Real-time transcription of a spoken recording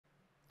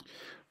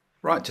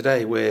Right,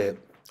 today we're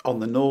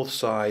on the north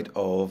side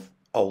of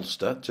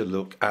Alcester to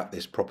look at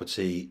this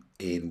property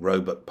in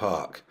Roebuck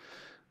Park,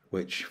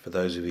 which for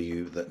those of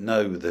you that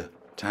know the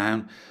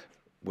town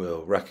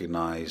will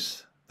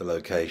recognise the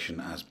location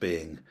as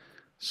being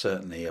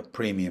certainly a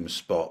premium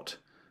spot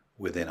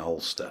within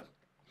Ulster.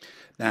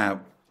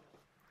 Now,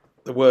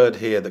 the word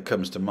here that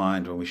comes to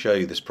mind when we show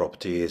you this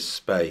property is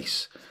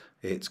space.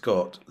 It's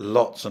got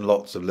lots and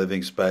lots of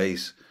living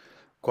space,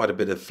 quite a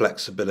bit of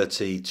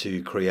flexibility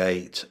to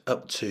create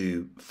up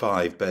to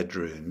 5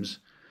 bedrooms.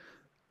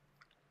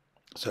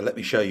 So let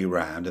me show you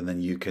around and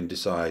then you can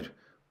decide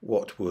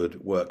what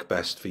would work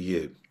best for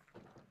you.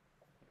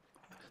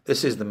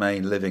 This is the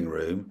main living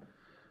room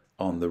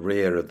on the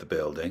rear of the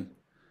building,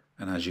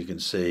 and as you can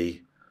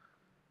see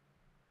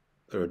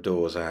there are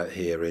doors out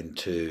here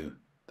into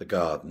the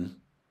garden,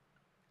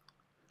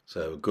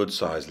 so a good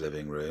sized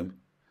living room.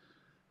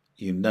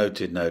 You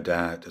noted no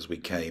doubt as we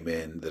came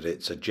in that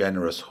it's a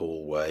generous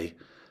hallway,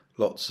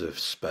 lots of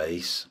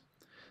space,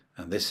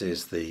 and this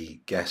is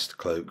the guest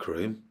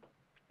cloakroom.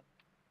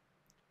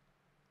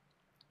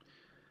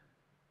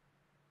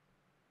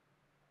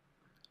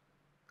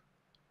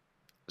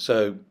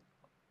 So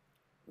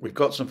we've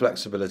got some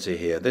flexibility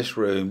here. This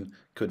room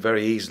could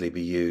very easily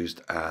be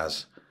used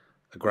as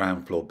a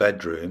ground floor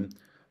bedroom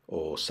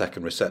or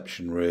second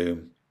reception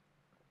room,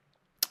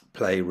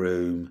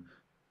 playroom,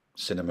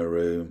 cinema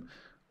room,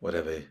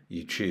 whatever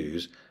you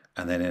choose.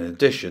 And then in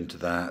addition to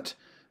that,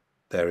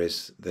 there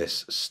is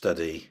this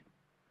study,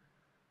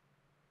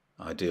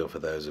 ideal for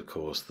those of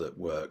course that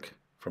work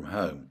from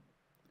home.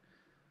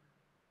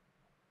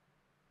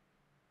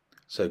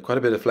 So quite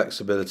a bit of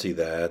flexibility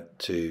there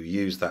to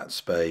use that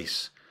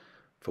space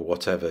for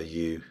whatever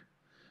you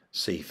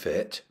see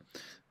fit.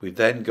 We've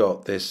then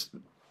got this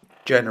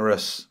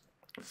generous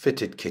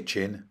fitted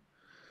kitchen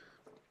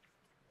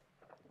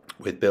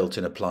with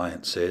built-in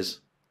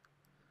appliances,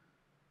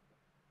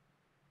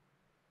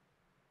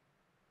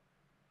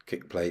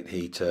 kick plate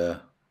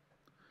heater,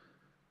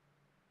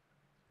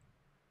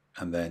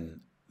 and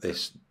then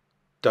this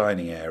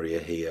dining area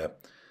here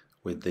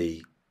with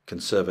the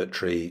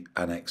conservatory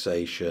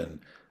annexation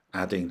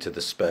adding to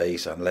the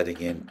space and letting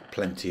in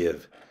plenty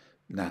of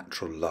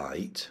natural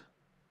light.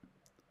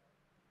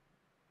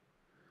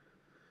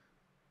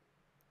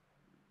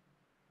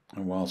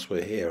 And whilst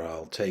we're here,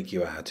 I'll take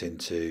you out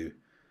into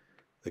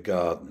the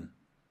garden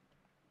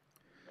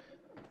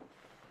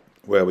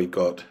where we've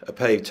got a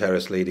paved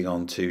terrace leading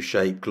onto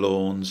shaped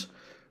lawns,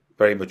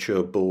 very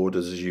mature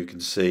borders as you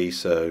can see,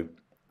 so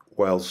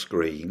well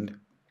screened.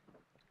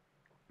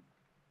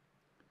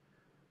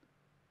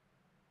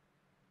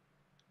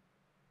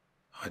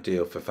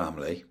 Ideal for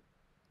family.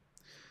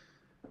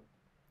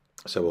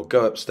 So we'll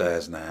go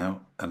upstairs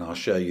now and I'll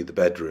show you the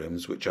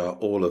bedrooms, which are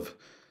all of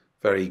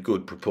very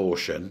good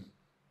proportion.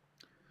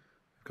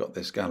 Got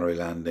this gallery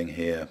landing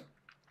here.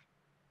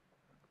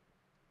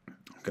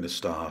 I'm going to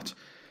start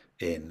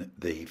in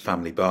the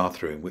family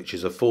bathroom, which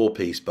is a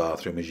 4-piece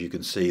bathroom. As you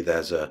can see,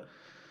 there's a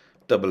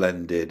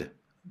double-ended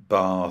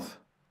bath,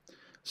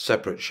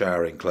 separate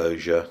shower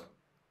enclosure,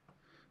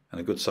 and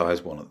a good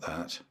sized one at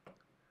that.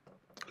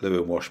 Loo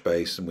and wash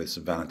basin with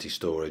some vanity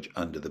storage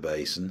under the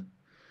basin.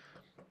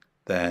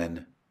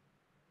 Then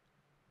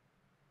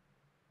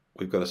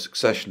we've got a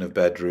succession of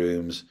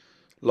bedrooms,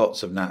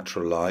 lots of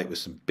natural light with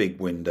some big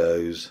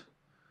windows.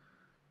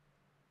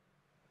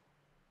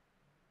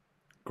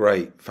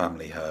 Great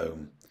family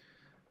home.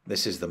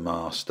 This is the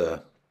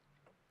master,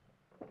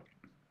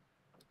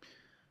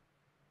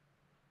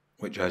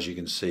 which as you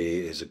can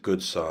see is a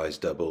good size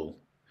double.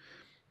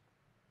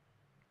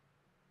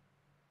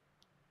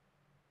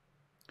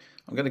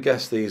 I'm going to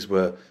guess these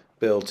were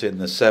built in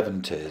the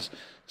 70s,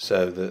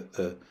 so that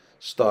the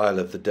style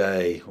of the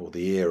day or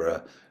the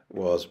era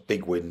was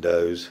big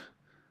windows,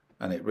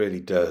 and it really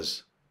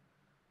does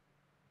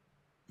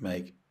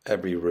make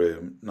every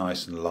room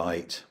nice and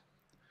light.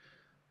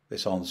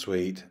 This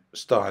ensuite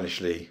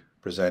stylishly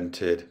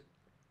presented.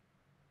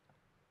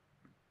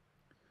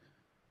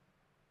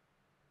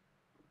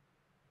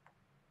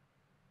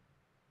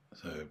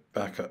 So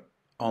back up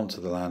onto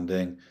the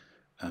landing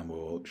and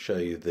we'll show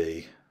you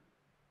the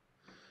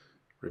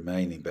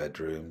remaining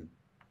bedroom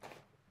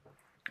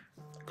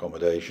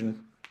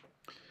accommodation.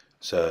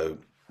 So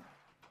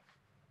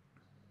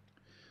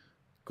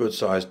good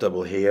size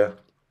double here,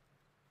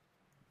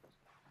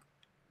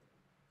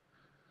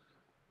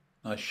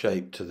 nice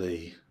shape to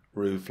the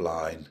roof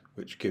line,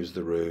 which gives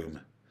the room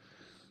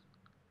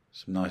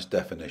some nice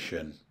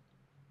definition.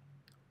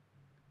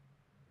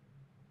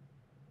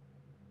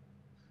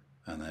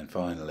 And then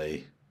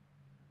finally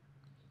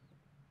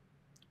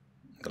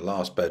the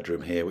last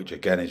bedroom here, which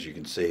again as you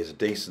can see is a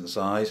decent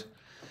size.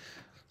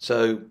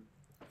 So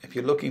if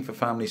you're looking for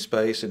family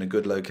space in a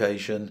good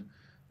location,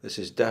 this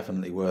is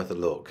definitely worth a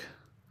look.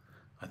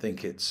 I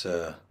think it's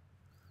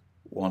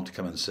one to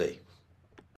come and see.